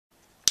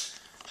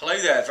Hello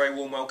there, very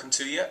warm welcome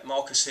to you.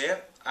 Marcus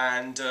here,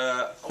 and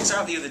I was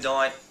out the other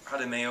night,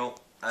 had a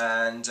meal,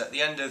 and at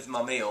the end of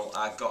my meal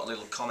I got a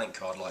little comment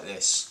card like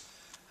this.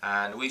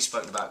 And we've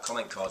spoken about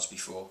comment cards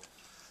before.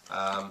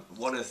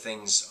 One of the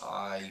things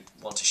I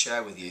want to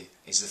share with you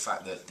is the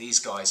fact that these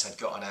guys had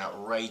got an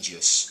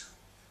outrageous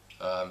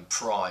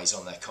prize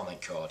on their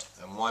comment card.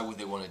 And why would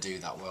they want to do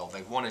that? Well,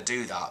 they want to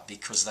do that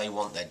because they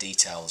want their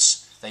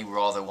details. They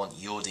rather want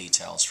your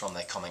details from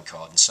their comment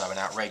card, and so an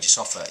outrageous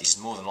offer is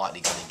more than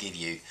likely going to give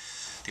you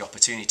the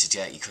opportunity to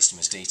get your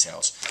customers'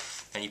 details.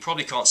 And you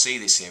probably can't see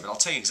this here, but I'll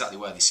tell you exactly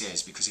where this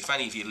is, because if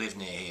any of you live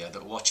near here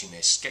that are watching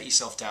this, get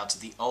yourself down to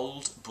the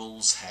Old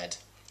Bull's Head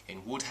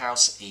in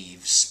Woodhouse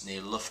Eaves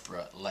near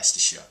Loughborough,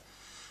 Leicestershire.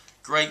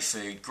 Great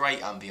food,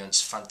 great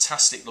ambience,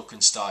 fantastic look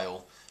and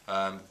style,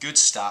 good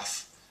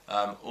staff,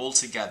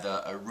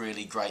 altogether a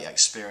really great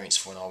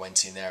experience when I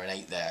went in there and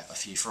ate there a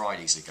few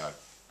Fridays ago.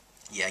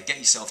 Yeah, get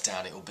yourself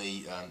down, it'll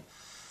be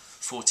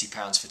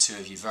 £40 for two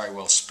of you, very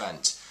well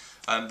spent.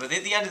 But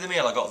at the end of the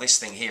meal I got this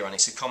thing here, and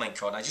it's a comment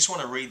card, and I just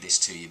want to read this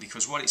to you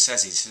because what it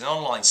says is it's an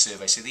online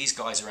survey, so these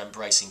guys are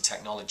embracing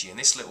technology, and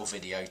this little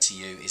video to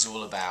you is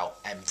all about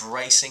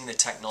embracing the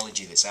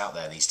technology that's out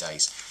there these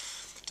days.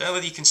 Don't know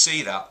whether you can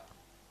see that,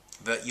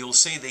 but you'll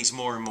see these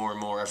more and more and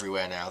more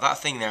everywhere now. That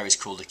thing there is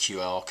called a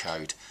QR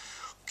code.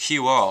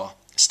 QR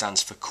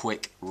stands for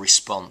quick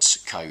response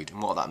code,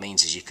 and what that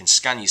means is you can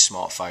scan your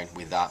smartphone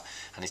with that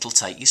and it'll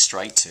take you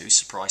straight to,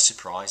 surprise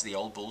surprise, the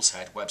Old Bull's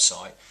Head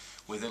website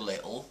with a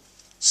little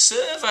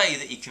survey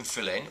that you can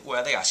fill in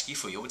where they ask you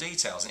for your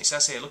details. And it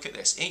says here, look at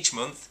this, each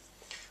month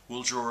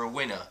we'll draw a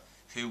winner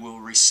who will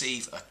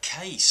receive a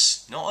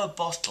case, not a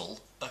bottle,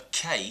 a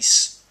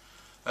case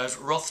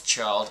of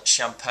Rothschild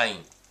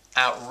champagne.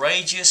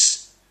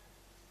 Outrageous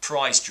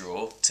prize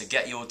draw to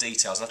get your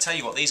details. And I'll tell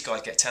you what, these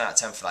guys get 10 out of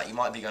 10 for that. You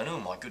might be going, oh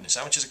my goodness,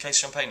 how much does a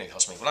case of champagne going to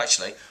cost me? Well,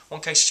 actually,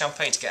 one case of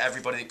champagne to get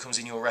everybody that comes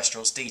in your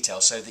restaurant's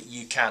details so that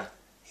you can,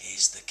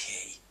 here's the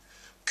key,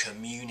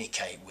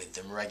 communicate with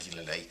them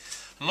regularly.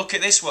 Look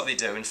at this, what they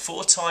do, and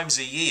 4 times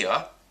a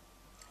year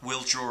we'll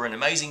draw an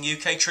amazing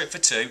UK trip for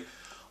two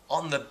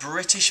on the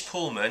British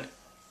Pullman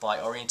by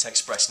Orient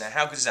Express. Now,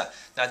 how good is that?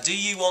 Now, do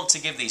you want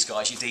to give these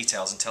guys your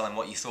details and tell them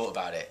what you thought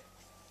about it?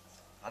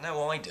 I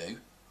know I do.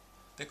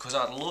 Because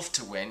I'd love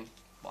to win.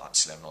 Well,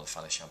 actually, I'm not a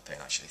fan of champagne.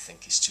 I actually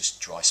think it's just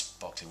dry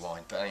sparkling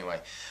wine. But anyway,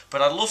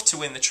 but I'd love to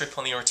win the trip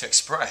on the Orient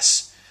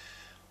Express.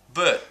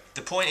 But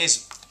the point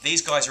is,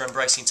 these guys are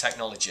embracing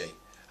technology,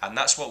 and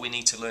that's what we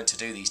need to learn to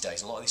do these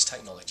days. A lot of this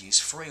technology is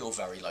free or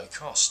very low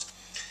cost.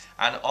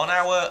 And on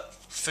our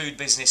food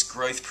business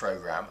growth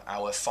program,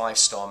 our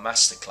 5-star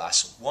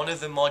masterclass, one of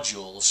the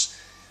modules,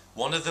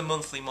 one of the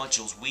monthly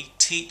modules, we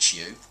teach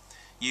you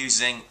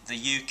using the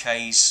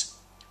UK's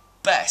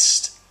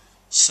best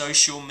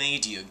social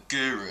media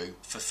guru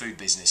for food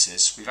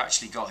businesses. We've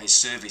actually got his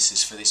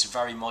services for this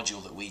very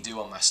module that we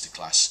do on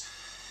Masterclass.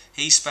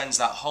 He spends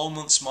that whole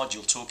month's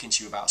module talking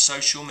to you about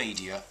social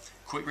media,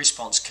 quick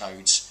response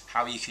codes,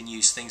 how you can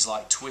use things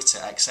like Twitter,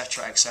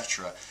 etc.,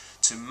 etc.,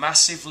 to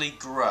massively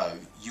grow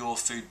your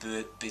food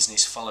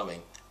business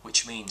following,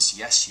 which means,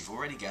 yes, you've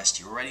already guessed,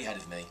 you're already ahead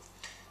of me,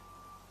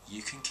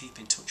 you can keep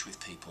in touch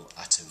with people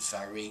at a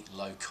very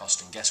low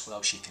cost, and guess what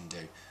else you can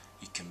do?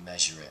 You can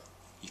measure it.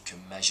 You can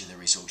measure the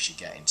results you're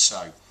getting.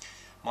 So,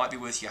 might be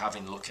worth you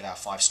having a look at our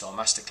 5-star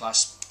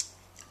masterclass.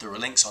 There are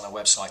links on our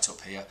website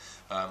up here.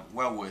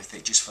 Well worth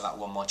it just for that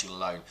one module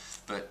alone.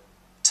 But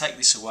take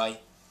this away.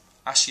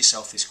 Ask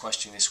yourself this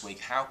question this week.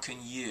 How can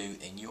you,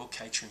 in your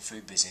catering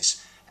food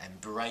business,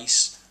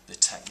 embrace the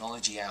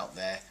technology out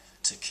there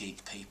to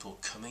keep people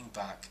coming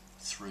back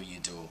through your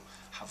door?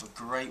 Have a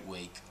great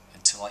week.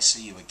 Until I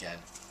see you again,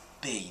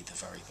 be the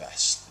very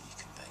best.